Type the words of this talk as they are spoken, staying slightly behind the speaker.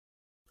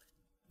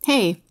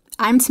Hey,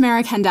 I'm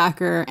Tamara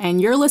Kendacker, and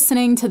you're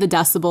listening to the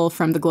Decibel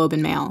from the Globe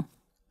and Mail.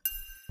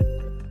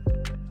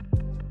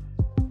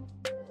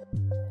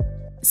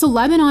 So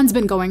Lebanon's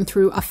been going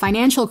through a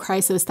financial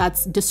crisis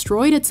that's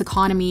destroyed its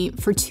economy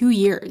for 2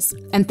 years.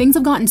 And things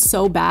have gotten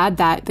so bad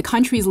that the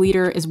country's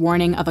leader is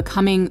warning of a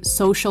coming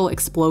social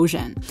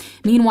explosion.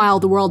 Meanwhile,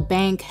 the World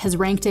Bank has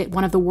ranked it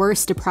one of the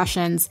worst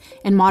depressions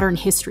in modern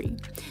history.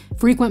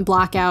 Frequent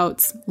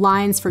blackouts,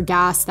 lines for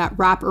gas that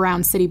wrap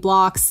around city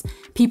blocks,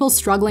 people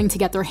struggling to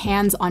get their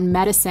hands on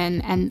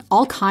medicine and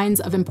all kinds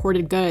of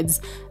imported goods,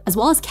 as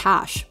well as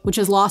cash, which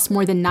has lost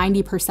more than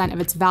 90%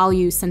 of its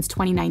value since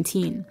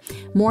 2019.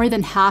 More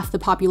than half the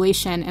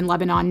population in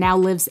Lebanon now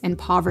lives in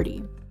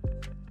poverty.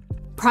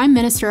 Prime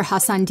Minister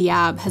Hassan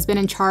Diab has been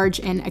in charge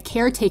in a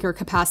caretaker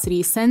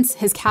capacity since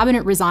his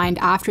cabinet resigned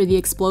after the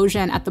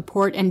explosion at the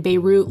port in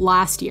Beirut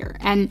last year,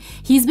 and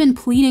he's been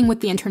pleading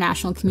with the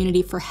international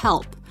community for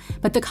help.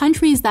 But the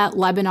countries that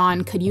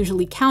Lebanon could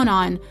usually count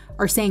on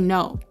are saying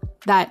no,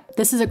 that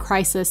this is a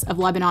crisis of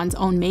Lebanon's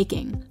own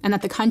making, and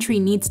that the country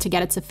needs to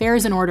get its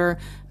affairs in order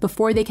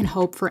before they can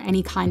hope for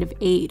any kind of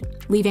aid,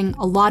 leaving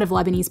a lot of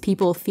Lebanese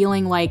people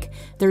feeling like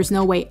there's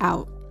no way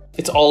out.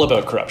 It's all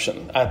about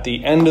corruption. At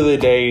the end of the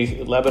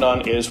day,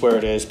 Lebanon is where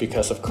it is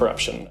because of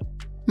corruption.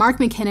 Mark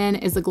MacKinnon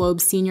is the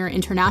Globe's senior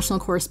international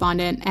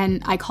correspondent,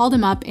 and I called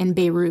him up in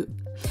Beirut.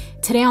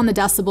 Today on the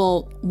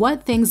Decibel,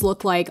 what things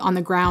look like on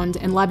the ground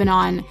in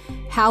Lebanon,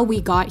 how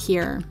we got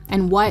here,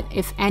 and what,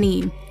 if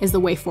any, is the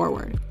way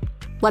forward.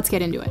 Let's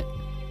get into it.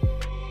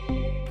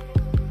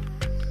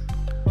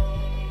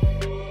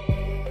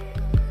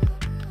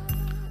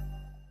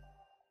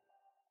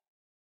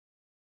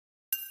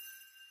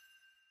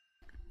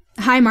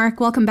 Hi, Mark.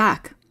 Welcome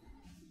back.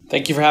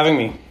 Thank you for having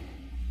me.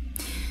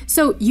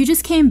 So you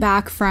just came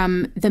back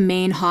from the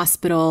main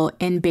hospital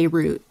in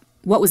Beirut.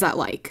 What was that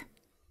like?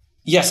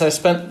 Yes, I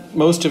spent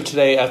most of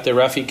today at the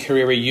Rafi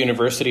Hariri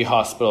University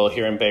Hospital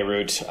here in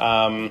Beirut.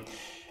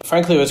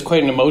 Frankly, it was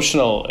quite an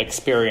emotional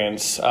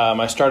experience.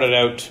 I started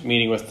out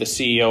meeting with the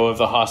CEO of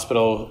the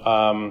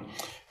hospital,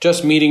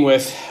 just meeting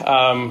with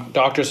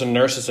doctors and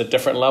nurses at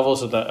different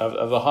levels of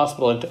the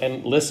hospital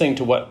and listening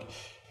to what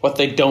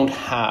they don't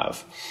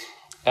have.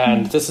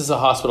 And this is a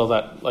hospital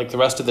that, like the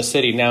rest of the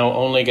city, now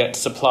only gets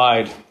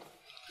supplied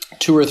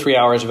 2 or 3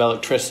 hours of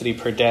electricity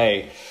per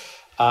day.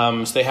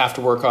 So they have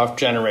to work off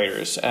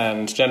generators,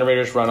 and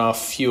generators run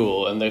off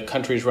fuel, and the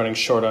country's running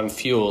short on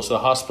fuel. So the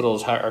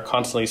hospitals are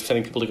constantly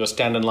sending people to go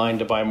stand in line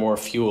to buy more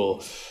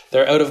fuel.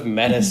 They're out of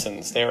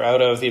medicines. They're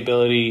out of the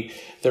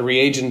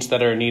reagents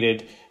that are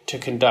needed to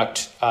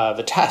conduct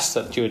the tests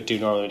that you would do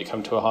normally when you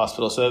come to a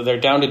hospital. So they're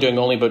down to doing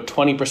only about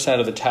 20%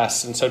 of the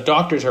tests. And so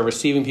doctors are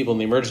receiving people in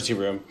the emergency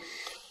room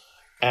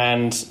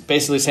and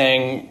basically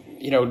saying,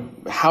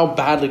 how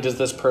badly does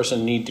this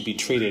person need to be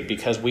treated?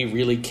 Because we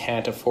really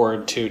can't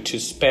afford to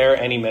spare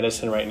any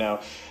medicine right now.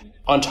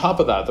 On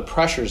top of that, the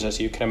pressures, as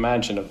you can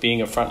imagine, of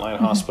being a frontline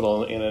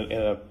hospital in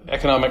an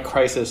economic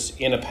crisis,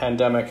 in a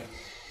pandemic,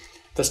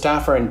 the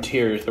staff are in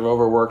tears, they're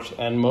overworked,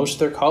 and most of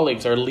their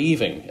colleagues are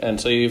leaving.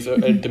 And so you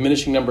have a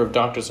diminishing number of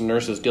doctors and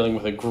nurses dealing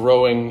with a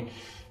growing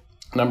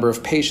number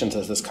of patients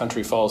as this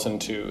country falls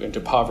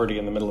into poverty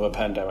in the middle of a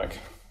pandemic.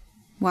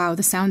 Wow,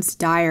 this sounds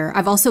dire.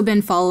 I've also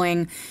been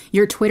following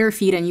your Twitter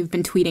feed, and you've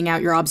been tweeting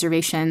out your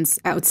observations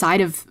outside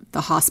of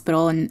the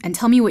hospital. And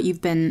tell me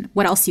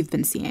what else you've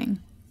been seeing.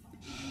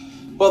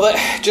 Well,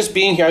 just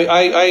being here,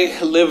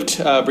 I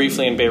lived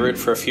briefly in Beirut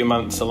for a few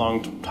months a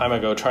long time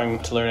ago, trying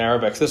to learn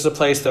Arabic. This is a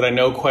place that I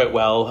know quite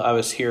well. I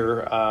was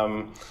here,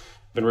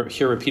 been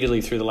here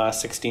repeatedly through the last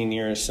 16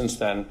 years since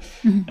then.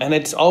 And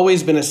it's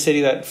always been a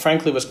city that,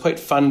 frankly, was quite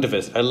fun to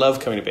visit. I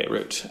love coming to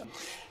Beirut.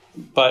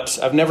 But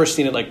I've never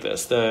seen it like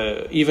this.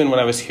 Even when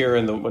I was here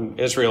when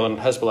Israel and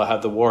Hezbollah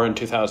had the war in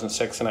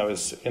 2006 and I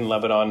was in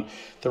Lebanon,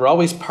 there were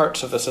always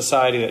parts of the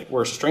society that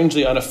were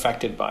strangely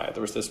unaffected by it.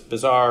 There was this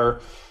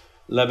bizarre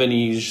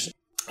Lebanese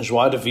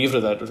joie de vivre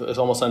that is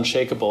almost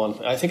unshakable.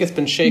 And I think it's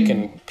been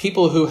shaken.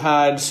 People who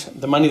had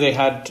the money they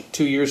had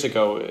 2 years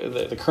ago,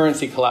 the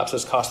currency collapse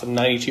has cost them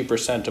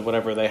 92% of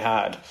whatever they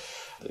had.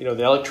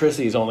 The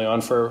electricity is only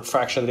on for a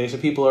fraction of the day. So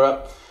people are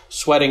up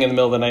sweating in the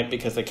middle of the night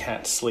because they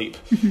can't sleep.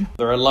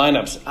 There are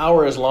lineups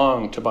hours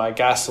long to buy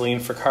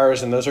gasoline for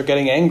cars, and those are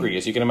getting angry.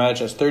 As you can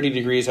imagine, it's 30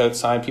 degrees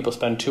outside. People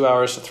spend 2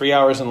 hours to 3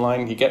 hours in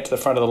line. You get to the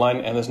front of the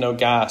line and there's no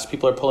gas.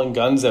 People are pulling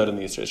guns out in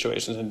these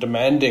situations and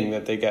demanding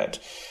that they get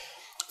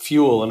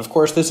fuel. And of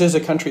course, this is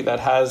a country that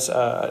has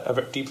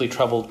a deeply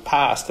troubled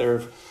past.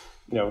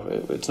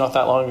 It's not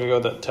that long ago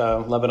that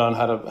Lebanon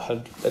had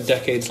a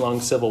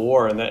decades-long civil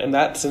war, and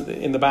that's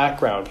in the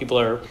background. People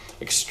are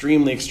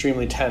extremely,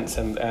 extremely tense,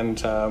 and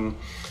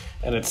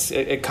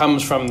it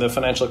comes from the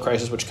financial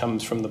crisis, which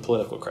comes from the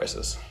political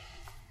crisis.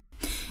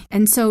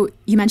 And so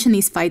you mentioned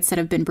these fights that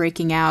have been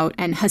breaking out,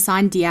 and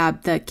Hassan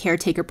Diab, the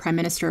caretaker prime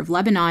minister of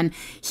Lebanon,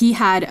 he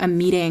had a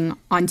meeting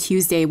on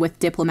Tuesday with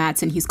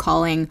diplomats, and he's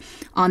calling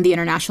on the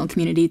international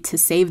community to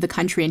save the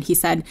country. And he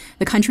said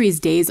the country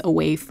is days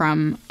away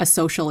from a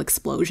social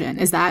explosion.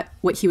 Is that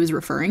what he was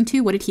referring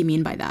to? What did he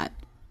mean by that?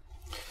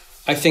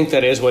 I think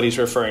that is what he's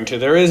referring to.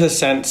 There is a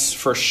sense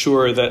for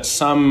sure that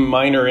some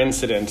minor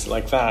incident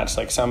like that,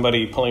 like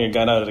somebody pulling a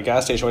gun out of the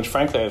gas station, which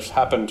frankly has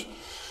happened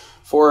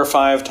 4 or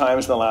 5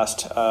 times in the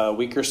last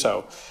week or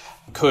so,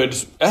 could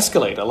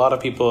escalate. A lot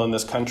of people in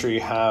this country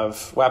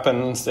have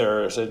weapons.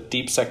 There's a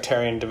deep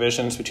sectarian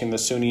divisions between the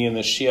Sunni and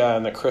the Shia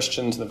and the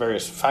Christians and the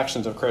various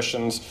factions of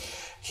Christians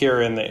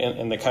here in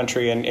the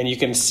country. And you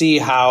can see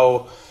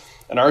how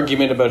an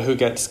argument about who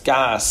gets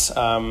gas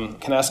can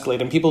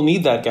escalate. And people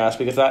need that gas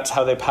because that's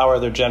how they power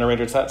their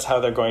generators. That's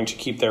how they're going to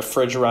keep their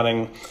fridge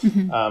running.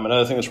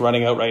 Another thing that's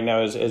running out right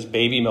now is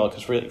baby milk.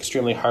 It's really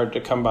extremely hard to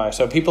come by.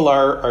 So people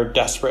are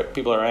desperate.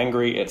 People are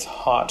angry. It's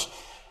hot.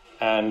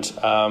 And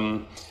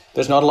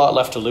there's not a lot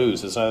left to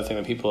lose is another thing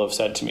that people have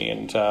said to me.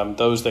 And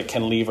those that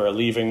can leave are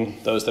leaving.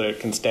 Those that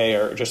can stay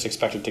are just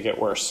expected to get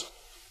worse.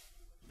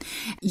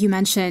 You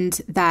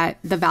mentioned that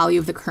the value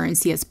of the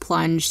currency has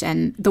plunged,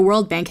 and the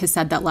World Bank has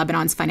said that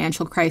Lebanon's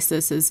financial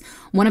crisis is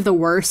one of the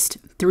worst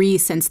 3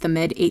 since the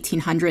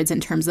mid-1800s in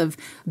terms of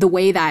the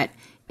way that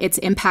it's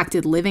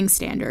impacted living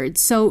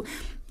standards. So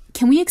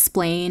can we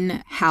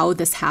explain how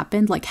this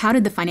happened? Like, how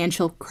did the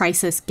financial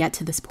crisis get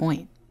to this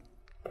point?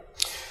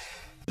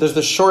 There's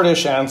the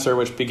shortish answer,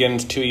 which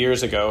begins 2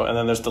 years ago, and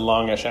then there's the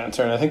longish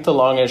answer. And I think the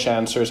longish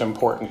answer is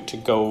important to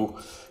go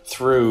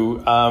through.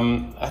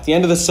 At the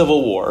end of the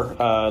Civil War,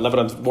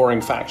 Lebanon's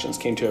warring factions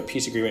came to a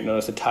peace agreement known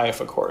as the Taif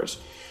Accords,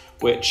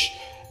 which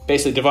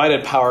basically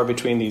divided power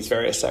between these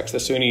various sects. The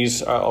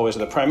Sunnis are always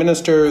the prime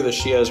minister, the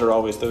Shias are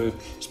always the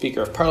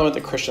speaker of parliament,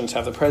 the Christians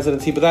have the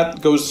presidency, but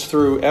that goes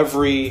through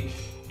every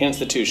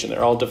institution.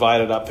 They're all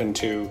divided up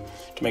to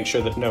make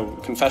sure that no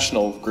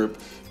confessional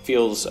group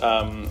feels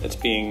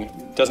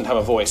doesn't have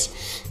a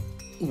voice.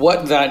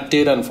 What that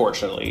did,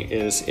 unfortunately,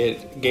 is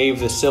it gave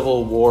the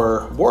Civil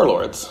War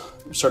warlords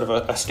sort of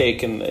a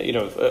stake in,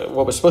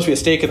 what was supposed to be a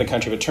stake in the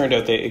country, but it turned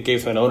out it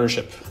gave them an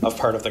ownership of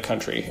part of the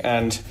country.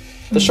 And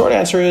the short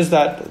answer is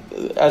that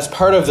as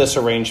part of this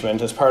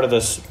arrangement, as part of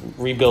this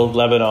rebuild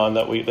Lebanon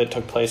that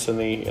took place in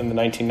the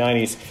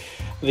 1990s,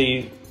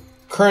 the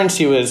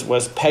currency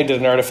was pegged at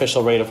an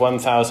artificial rate of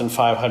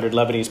 1,500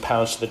 Lebanese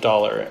pounds to the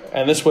dollar.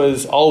 And this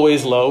was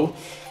always low,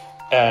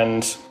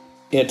 and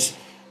it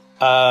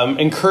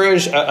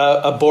encouraged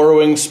a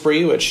borrowing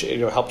spree, which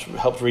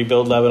helped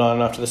rebuild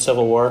Lebanon after the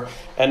Civil War,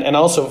 and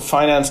also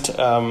financed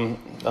a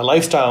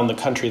lifestyle in the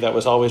country that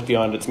was always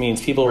beyond its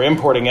means. People were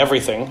importing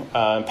everything,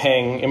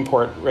 paying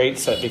import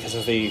rates because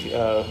of the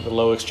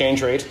low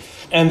exchange rate.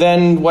 And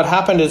then what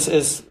happened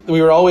is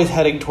we were always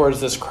heading towards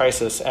this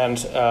crisis.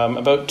 And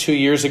about 2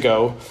 years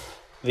ago,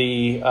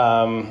 the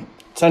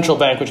central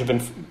bank, which had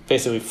been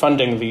basically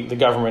funding the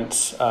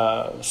government's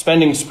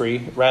spending spree,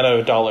 ran out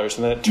of dollars.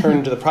 And then it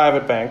turned to the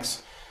private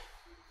banks,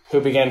 who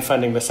began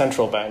funding the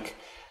central bank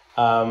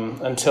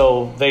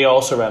until they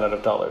also ran out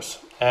of dollars.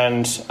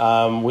 And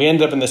we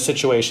ended up in this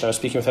situation. I was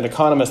speaking with an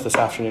economist this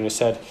afternoon who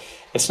said,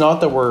 it's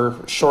not that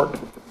we're short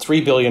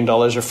 $3 billion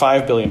or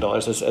 $5 billion,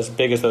 as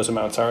big as those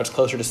amounts are. It's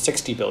closer to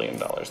 $60 billion.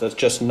 That's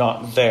just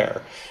not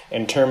there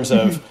in terms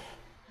of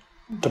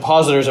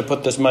depositors have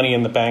put this money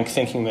in the bank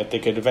thinking that they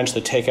could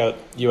eventually take out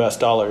US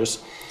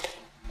dollars,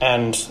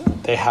 and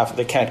they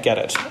can't get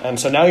it. And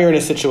so now you're in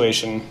a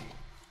situation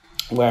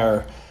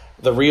where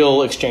the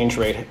real exchange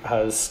rate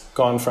has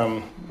gone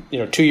from,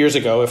 2 years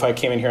ago, if I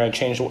came in here and I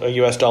changed a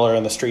US dollar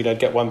on the street, I'd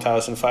get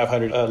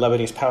 1,500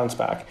 Lebanese pounds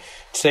back.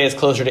 Today it's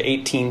closer to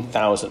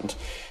 18,000.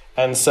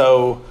 And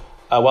so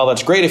while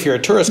that's great if you're a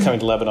tourist coming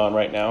to Lebanon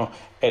right now,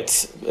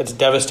 it's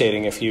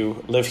devastating if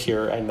you live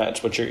here, and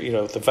that's what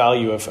the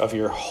value of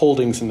your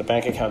holdings in the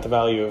bank account, the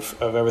value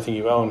of everything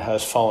you own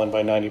has fallen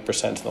by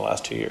 90% in the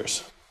last 2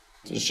 years.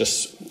 It's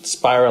just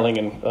spiraling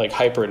and like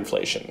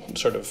hyperinflation.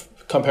 Sort of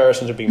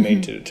comparisons are being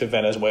made to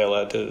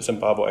Venezuela, to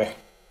Zimbabwe.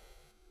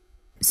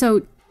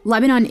 So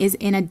Lebanon is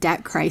in a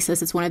debt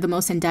crisis. It's one of the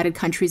most indebted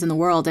countries in the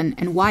world.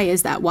 And why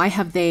is that? Why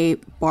have they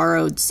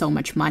borrowed so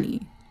much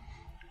money?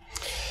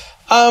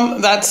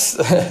 That's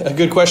a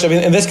good question. I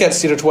mean, and this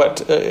gets to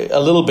what a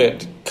little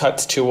bit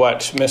cuts to what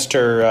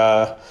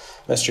Mr.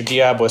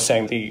 Diab was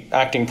saying. The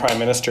acting prime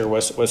minister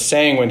was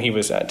saying when he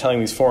was telling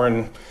these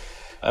foreign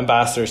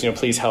ambassadors,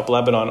 please help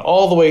Lebanon.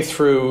 All the way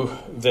through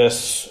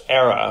this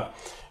era,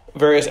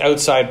 various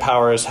outside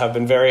powers have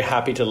been very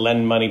happy to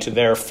lend money to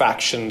their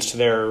factions, to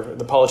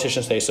the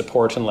politicians they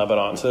support in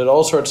Lebanon. So there's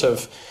all sorts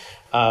of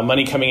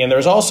money coming in.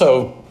 There's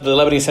also, the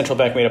Lebanese central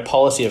bank made a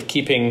policy of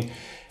keeping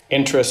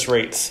interest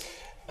rates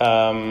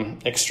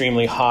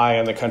extremely high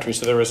in the country.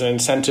 So there was an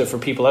incentive for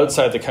people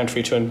outside the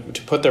country to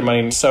put their money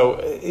in. So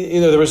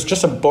there was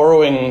just a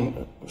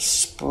borrowing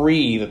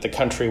spree that the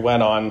country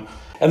went on.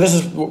 And this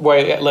is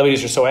why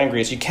Lebanese are so angry,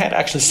 is you can't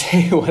actually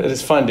say what it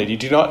is funded. You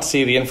do not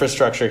see the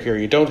infrastructure here.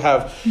 You don't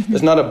have,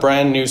 there's not a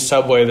brand new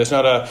subway. There's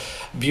not a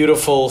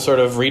beautiful sort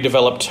of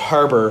redeveloped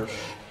harbor.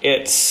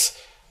 It's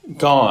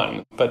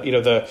gone. But,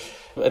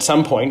 at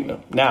some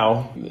point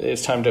now,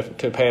 it's time to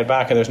pay it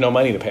back, and there's no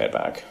money to pay it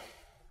back.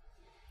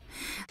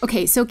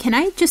 Okay, so can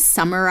I just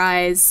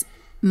summarize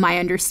my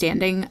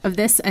understanding of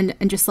this and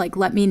just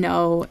let me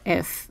know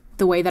if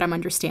the way that I'm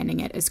understanding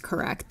it is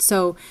correct.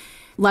 So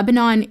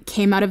Lebanon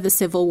came out of the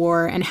civil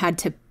war and had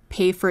to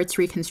pay for its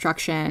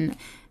reconstruction.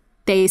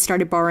 They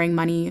started borrowing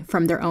money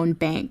from their own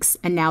banks,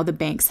 and now the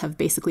banks have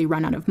basically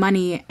run out of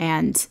money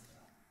and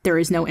there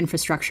is no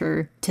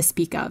infrastructure to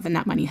speak of, and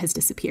that money has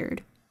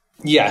disappeared.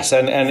 Yes,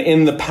 and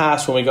in the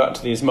past, when we got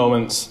to these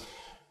moments,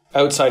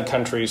 outside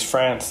countries,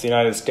 France, the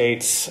United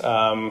States,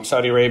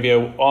 Saudi Arabia,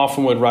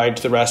 often would ride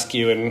to the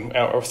rescue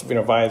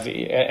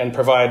and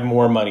provide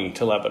more money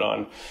to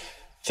Lebanon.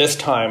 This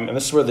time, and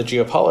this is where the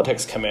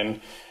geopolitics come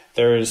in,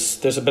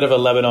 there's a bit of a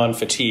Lebanon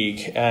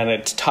fatigue, and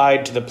it's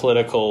tied to the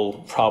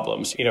political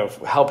problems.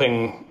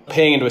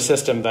 Paying into a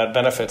system that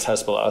benefits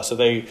Hezbollah. So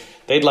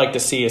they'd like to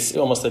see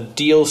almost a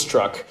deal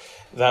struck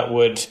that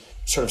would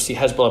sort of see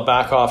Hezbollah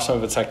back off some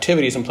of its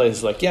activities in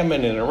places like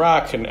Yemen and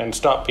Iraq and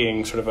stop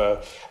being sort of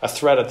a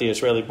threat at the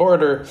Israeli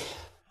border.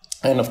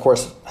 And of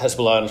course,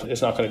 Hezbollah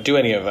is not going to do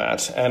any of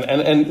that.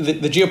 And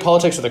the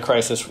geopolitics of the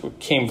crisis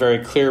came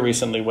very clear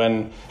recently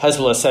when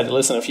Hezbollah said,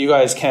 listen, if you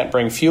guys can't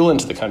bring fuel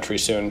into the country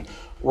soon,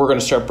 we're going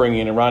to start bringing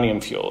in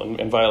Iranian fuel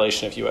in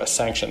violation of U.S.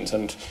 sanctions.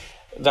 And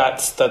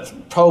that's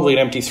probably an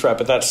empty threat,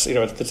 but that's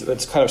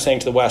kind of saying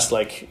to the West,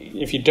 like,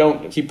 if you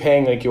don't keep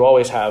paying like you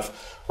always have,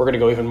 we're going to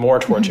go even more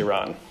towards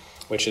Iran,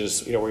 which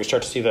is where you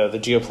start to see the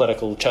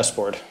geopolitical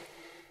chessboard.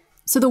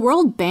 So the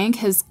World Bank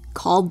has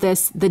called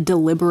this the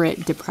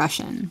deliberate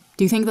depression.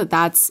 Do you think that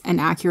that's an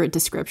accurate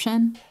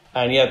description?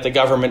 And yet the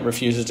government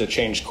refuses to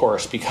change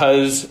course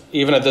because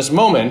even at this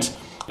moment,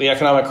 the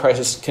economic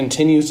crisis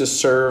continues to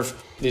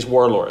serve these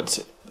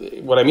warlords.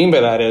 What I mean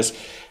by that is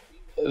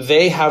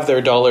they have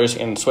their dollars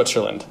in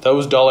Switzerland.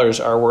 Those dollars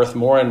are worth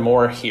more and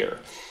more here.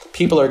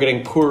 People are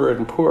getting poorer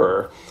and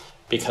poorer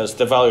because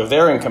the value of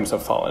their incomes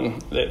have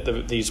fallen.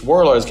 These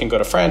warlords can go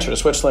to France or to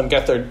Switzerland,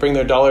 bring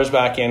their dollars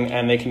back in,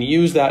 and they can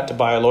use that to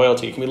buy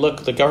loyalty. It can be,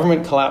 look, the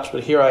government collapsed,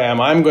 but here I am.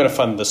 I'm going to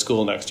fund the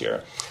school next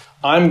year.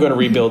 I'm going to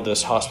rebuild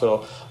this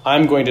hospital.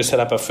 I'm going to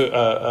set up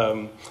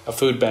a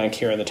food bank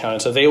here in the town.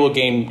 And so they will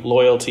gain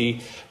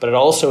loyalty, but it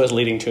also is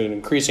leading to an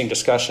increasing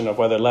discussion of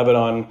whether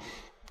Lebanon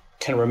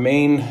can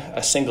remain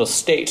a single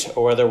state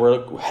or whether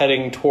we're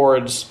heading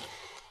towards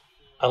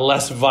a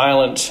less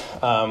violent,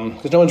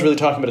 because no one's really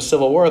talking about a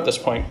civil war at this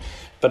point,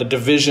 but a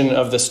division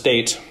of the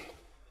state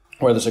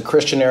where there's a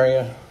Christian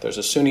area, there's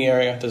a Sunni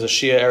area, there's a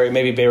Shia area,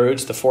 maybe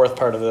Beirut's the fourth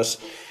part of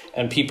this,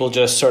 and people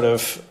just sort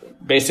of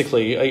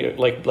basically,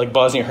 like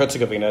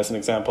Bosnia-Herzegovina as an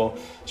example,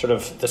 sort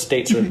of the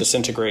state sort of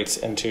disintegrates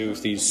into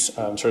these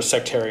sort of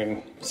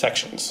sectarian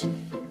sections.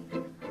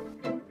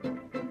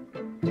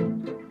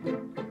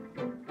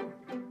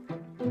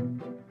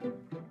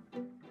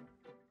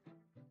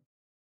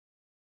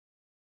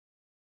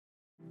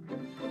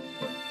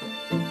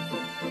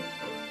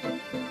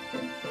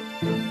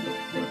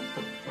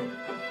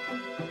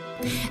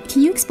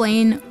 Can you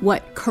explain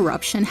what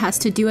corruption has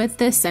to do with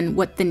this and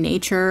what the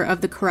nature of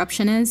the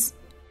corruption is?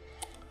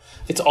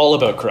 It's all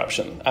about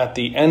corruption. At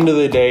the end of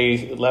the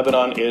day,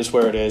 Lebanon is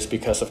where it is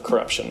because of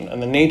corruption.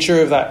 And the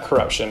nature of that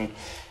corruption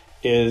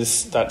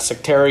is that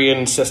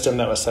sectarian system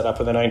that was set up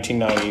in the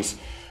 1990s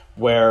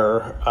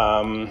where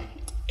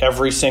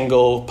every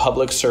single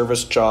public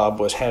service job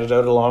was handed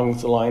out along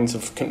the lines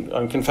of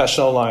on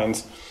confessional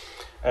lines.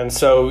 And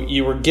so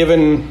you were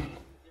given,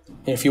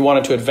 if you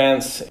wanted to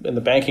advance in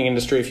the banking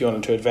industry, if you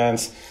wanted to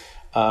advance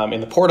in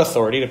the Port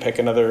Authority, to pick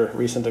another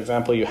recent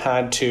example, you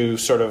had to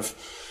sort of,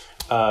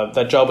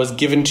 that job was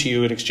given to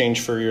you in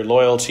exchange for your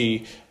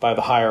loyalty by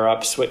the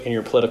higher-ups in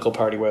your political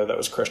party, whether that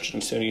was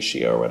Christian, Sunni,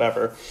 Shia, or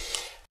whatever.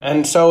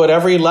 And so at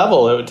every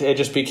level, it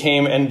just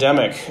became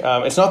endemic.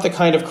 It's not the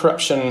kind of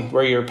corruption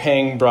where you're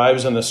paying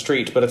bribes on the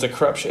street, but it's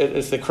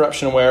the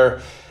corruption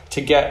where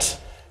to get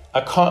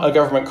a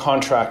government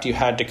contract, you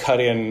had to cut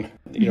in,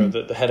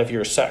 the head of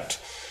your sect.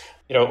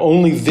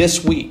 Only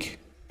this week,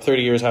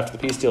 30 years after the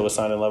peace deal was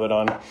signed in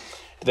Lebanon, did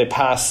they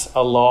pass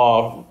a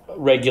law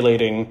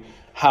regulating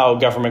how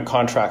government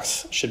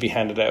contracts should be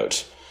handed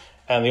out.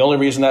 And the only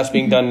reason that's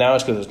being done now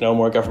is because there's no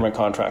more government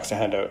contracts to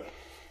hand out.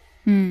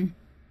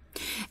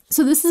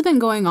 So this has been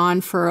going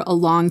on for a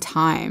long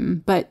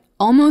time, but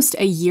almost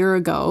a year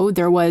ago,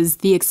 there was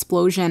the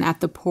explosion at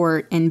the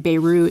port in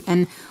Beirut.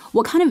 And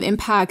what kind of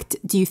impact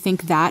do you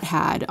think that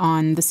had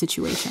on the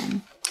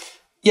situation?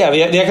 Yeah,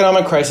 the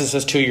economic crisis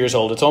is 2 years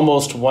old. It's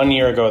almost 1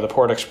 year ago, the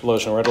port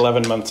explosion. We're at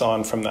 11 months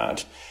on from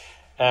that.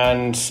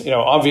 And,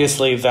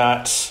 obviously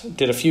that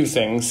did a few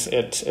things.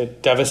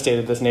 It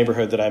devastated this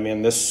neighborhood that I'm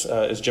in. This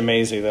is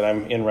Jamaisi that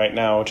I'm in right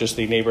now, which is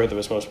the neighborhood that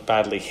was most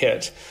badly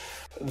hit.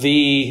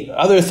 The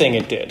other thing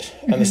it did,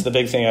 and this is the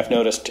big thing I've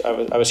noticed,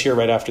 I was here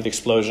right after the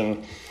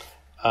explosion,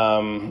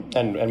 and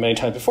many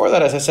times before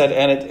that, as I said,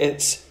 and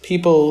it's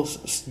people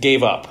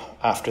gave up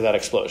after that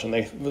explosion.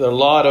 A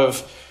lot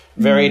of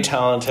very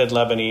talented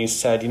Lebanese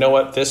said, you know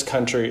what, this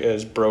country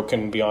is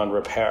broken beyond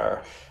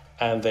repair.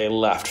 And they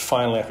left.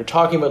 Finally, after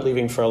talking about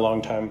leaving for a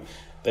long time,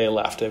 they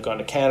left. They've gone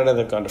to Canada,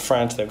 they've gone to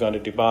France, they've gone to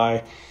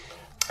Dubai.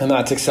 And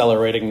that's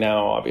accelerating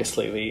now,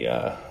 obviously.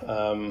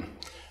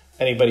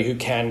 Anybody who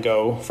can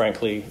go,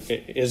 frankly,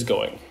 is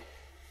going.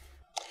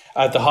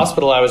 At the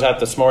hospital I was at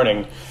this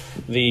morning,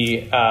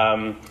 the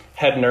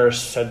head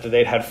nurse said that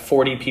they'd had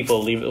 40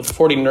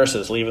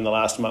 nurses leave in the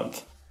last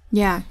month.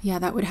 Yeah,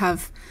 that would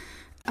have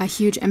a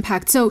huge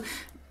impact. So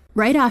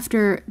right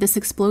after this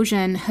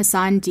explosion,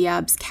 Hassan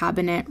Diab's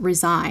cabinet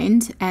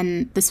resigned,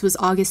 and this was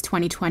August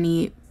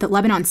 2020, that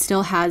Lebanon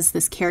still has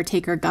this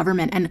caretaker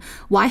government. And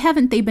why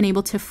haven't they been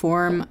able to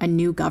form a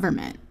new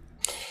government?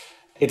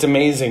 It's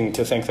amazing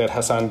to think that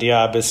Hassan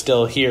Diab is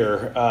still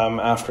here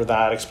after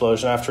that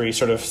explosion, after he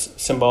sort of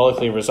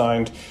symbolically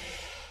resigned.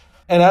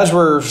 And as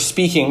we're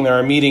speaking, there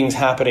are meetings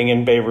happening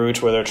in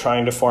Beirut where they're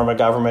trying to form a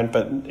government,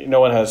 but no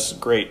one has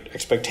great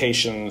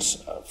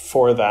expectations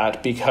for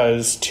that,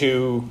 because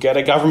to get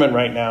a government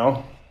right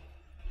now,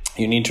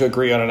 you need to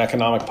agree on an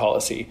economic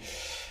policy.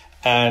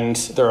 And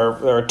there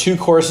are two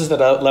courses that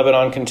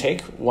Lebanon can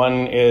take.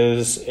 One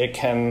is it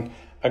can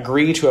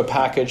agree to a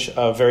package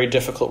of very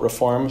difficult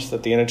reforms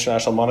that the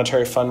International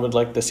Monetary Fund would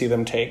like to see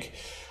them take,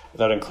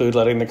 that include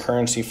letting the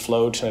currency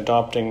float and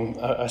adopting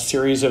a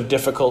series of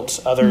difficult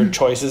other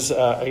choices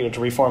to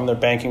reform their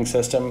banking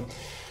system,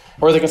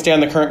 or they can stay on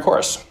the current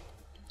course.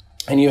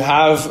 And you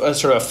have a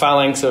sort of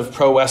phalanx of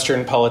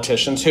pro-Western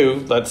politicians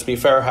who, let's be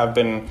fair, have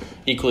been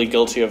equally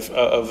guilty of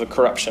the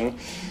corruption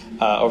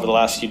over the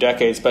last few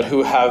decades, but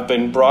who have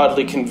been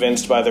broadly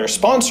convinced by their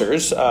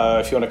sponsors,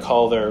 if you want to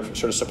call their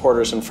sort of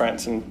supporters in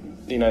France and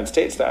the United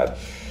States, that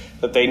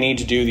they need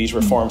to do these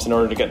reforms in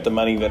order to get the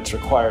money that's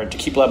required to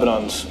keep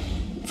Lebanon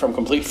from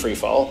complete free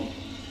fall,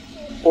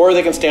 or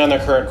they can stay on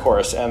their current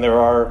course. And there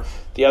are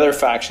the other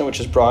faction, which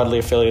is broadly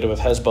affiliated with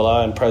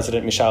Hezbollah, and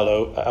President Michel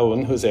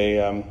Aoun, who's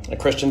a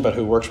Christian but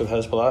who works with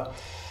Hezbollah.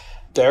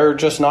 They're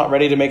just not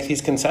ready to make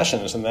these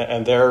concessions,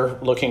 and they're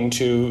looking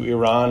to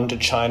Iran, to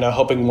China,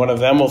 hoping one of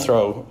them will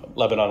throw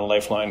Lebanon a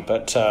lifeline.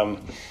 But I'm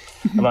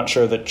not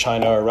sure that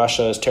China or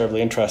Russia is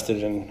terribly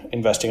interested in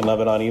investing in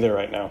Lebanon either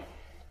right now.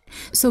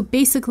 So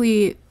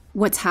basically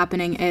what's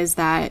happening is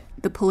that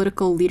the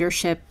political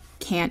leadership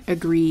can't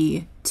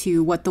agree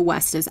to what the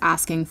West is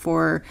asking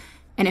for.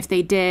 And if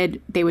they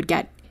did, they would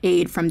get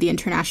aid from the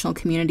international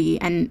community.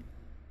 And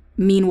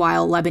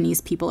meanwhile,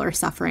 Lebanese people are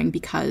suffering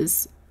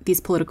because these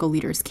political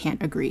leaders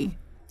can't agree.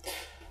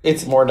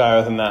 It's more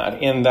dire than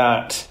that, in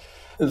that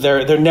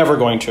they're never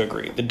going to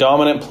agree. The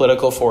dominant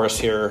political force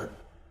here,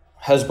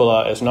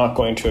 Hezbollah, is not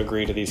going to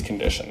agree to these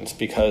conditions,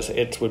 because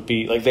it would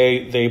be like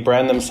they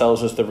brand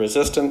themselves as the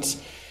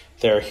resistance.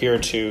 They're here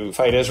to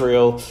fight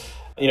Israel.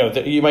 You know,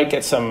 you might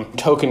get some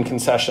token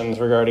concessions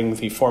regarding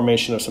the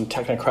formation of some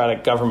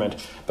technocratic government,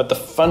 but the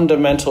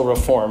fundamental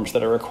reforms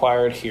that are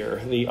required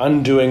here, the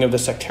undoing of the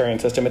sectarian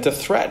system, it's a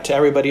threat to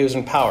everybody who's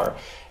in power.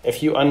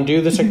 If you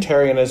undo the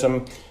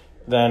sectarianism,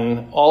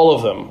 then all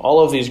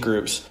of these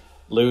groups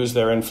lose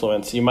their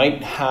influence. You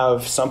might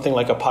have something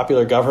like a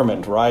popular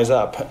government rise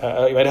up.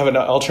 You might have an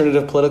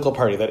alternative political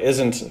party that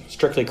isn't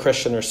strictly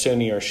Christian or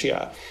Sunni or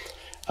Shia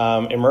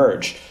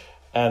emerge.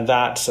 And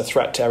that's a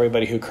threat to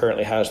everybody who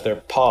currently has their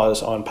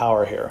paws on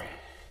power here.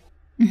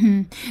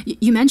 Mm-hmm.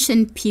 You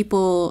mentioned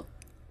people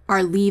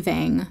are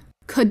leaving.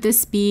 Could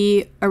this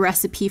be a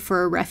recipe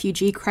for a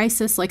refugee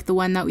crisis like the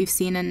one that we've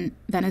seen in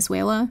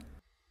Venezuela?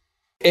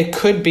 It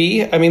could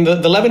be. I mean, the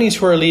Lebanese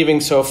who are leaving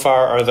so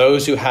far are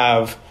those who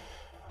have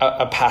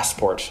a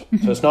passport.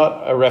 Mm-hmm. So it's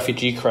not a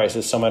refugee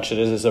crisis so much as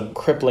it is a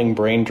crippling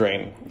brain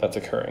drain that's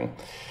occurring.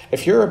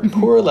 If you're a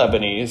poor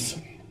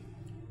Lebanese,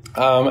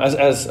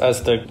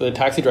 as the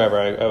taxi driver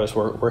I was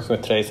working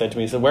with today said to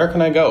me, he said, "Where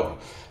can I go?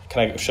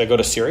 Should I go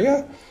to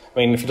Syria?" I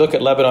mean, if you look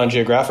at Lebanon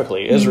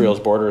geographically, Israel's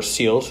border is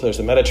sealed. There's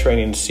the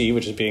Mediterranean Sea,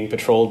 which is being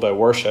patrolled by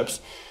warships.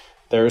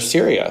 There's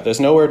Syria. There's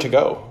nowhere to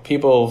go.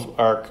 People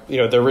are,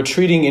 they're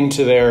retreating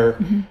into their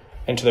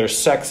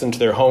sects, into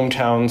their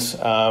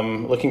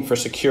hometowns, looking for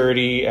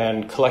security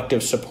and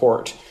collective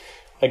support.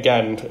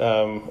 Again,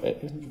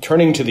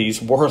 turning to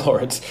these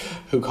warlords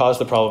who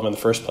caused the problem in the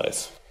first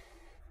place.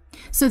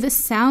 So this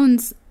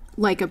sounds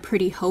like a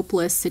pretty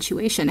hopeless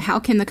situation. How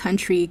can the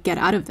country get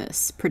out of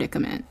this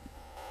predicament?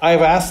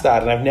 I've asked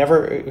that,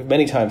 and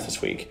many times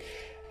this week,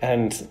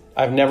 and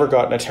I've never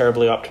gotten a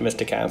terribly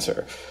optimistic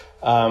answer.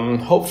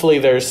 Hopefully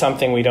there's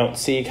something we don't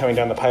see coming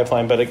down the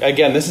pipeline. But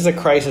again, this is a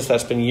crisis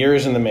that's been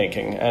years in the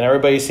making, and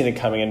everybody's seen it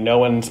coming, and no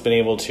one's been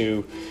able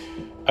to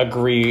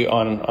agree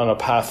on a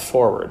path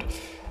forward.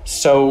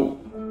 So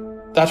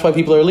that's why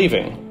people are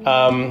leaving.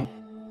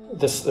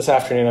 This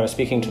afternoon, I was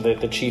speaking to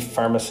the chief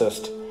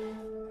pharmacist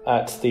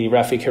at the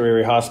Rafi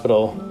Hariri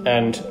Hospital,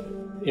 and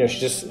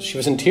she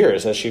was in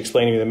tears as she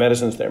explained to me the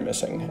medicines they're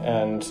missing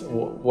and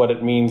what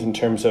it means in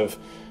terms of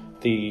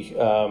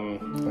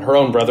her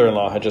own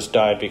brother-in-law had just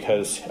died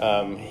because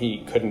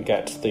he couldn't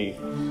get the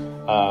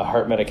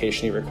heart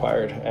medication he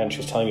required, and she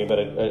was telling me about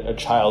a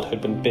child who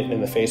had been bitten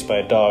in the face by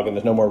a dog, and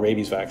there's no more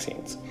rabies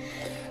vaccines.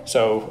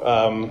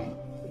 So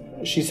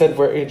she said,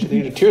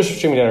 tears were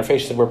streaming down her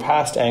face. She said, "We're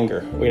past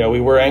anger.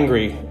 We were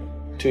angry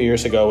 2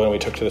 years ago when we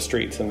took to the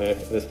streets, and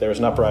there was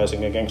an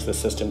uprising against the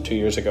system 2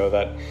 years ago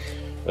that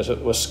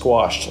was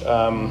squashed."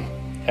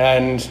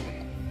 And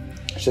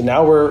she said,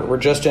 "Now we're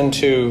just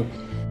into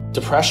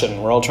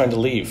depression. We're all trying to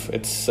leave.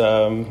 It's,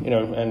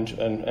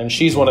 and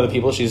she's one of the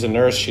people. She's a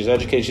nurse. She's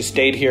educated. She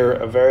stayed here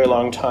a very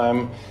long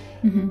time,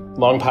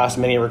 long past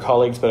many of her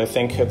colleagues. But I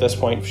think at this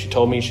point, she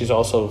told me she's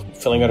also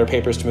filling out her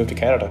papers to move to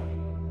Canada.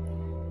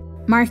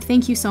 Mark,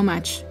 thank you so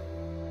much.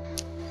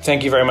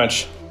 Thank you very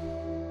much.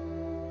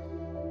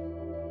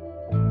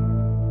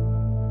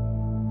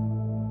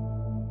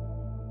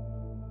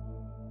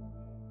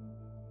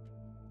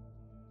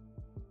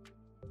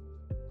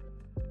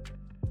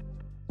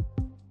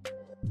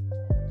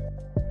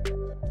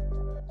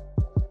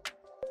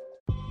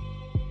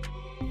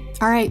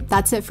 All right,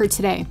 that's it for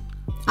today.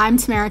 I'm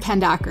Tamara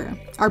Kandaker.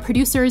 Our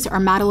producers are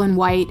Madeline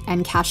White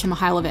and Kasia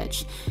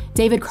Mihailovich.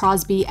 David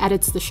Crosby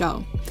edits the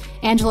show.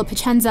 Angela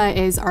Pacenza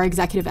is our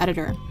executive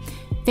editor.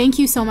 Thank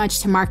you so much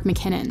to Mark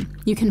MacKinnon.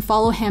 You can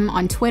follow him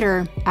on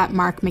Twitter at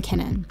Mark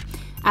MacKinnon.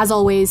 As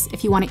always,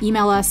 if you want to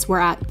email us, we're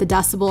at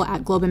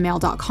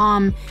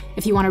thedecibel@globeandmail.com.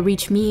 If you want to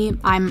reach me,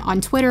 I'm on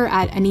Twitter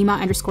at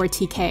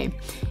Anima_TK.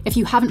 If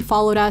you haven't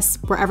followed us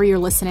wherever you're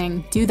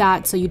listening, do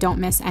that so you don't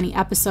miss any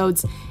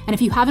episodes. And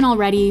if you haven't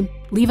already,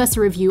 leave us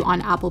a review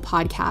on Apple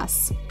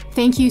Podcasts.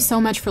 Thank you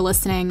so much for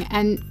listening.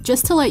 And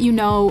just to let you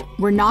know,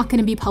 we're not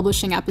going to be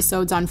publishing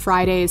episodes on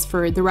Fridays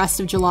for the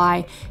rest of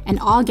July and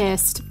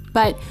August,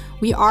 but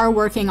we are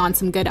working on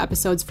some good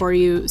episodes for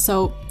you.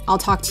 So I'll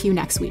talk to you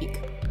next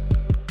week.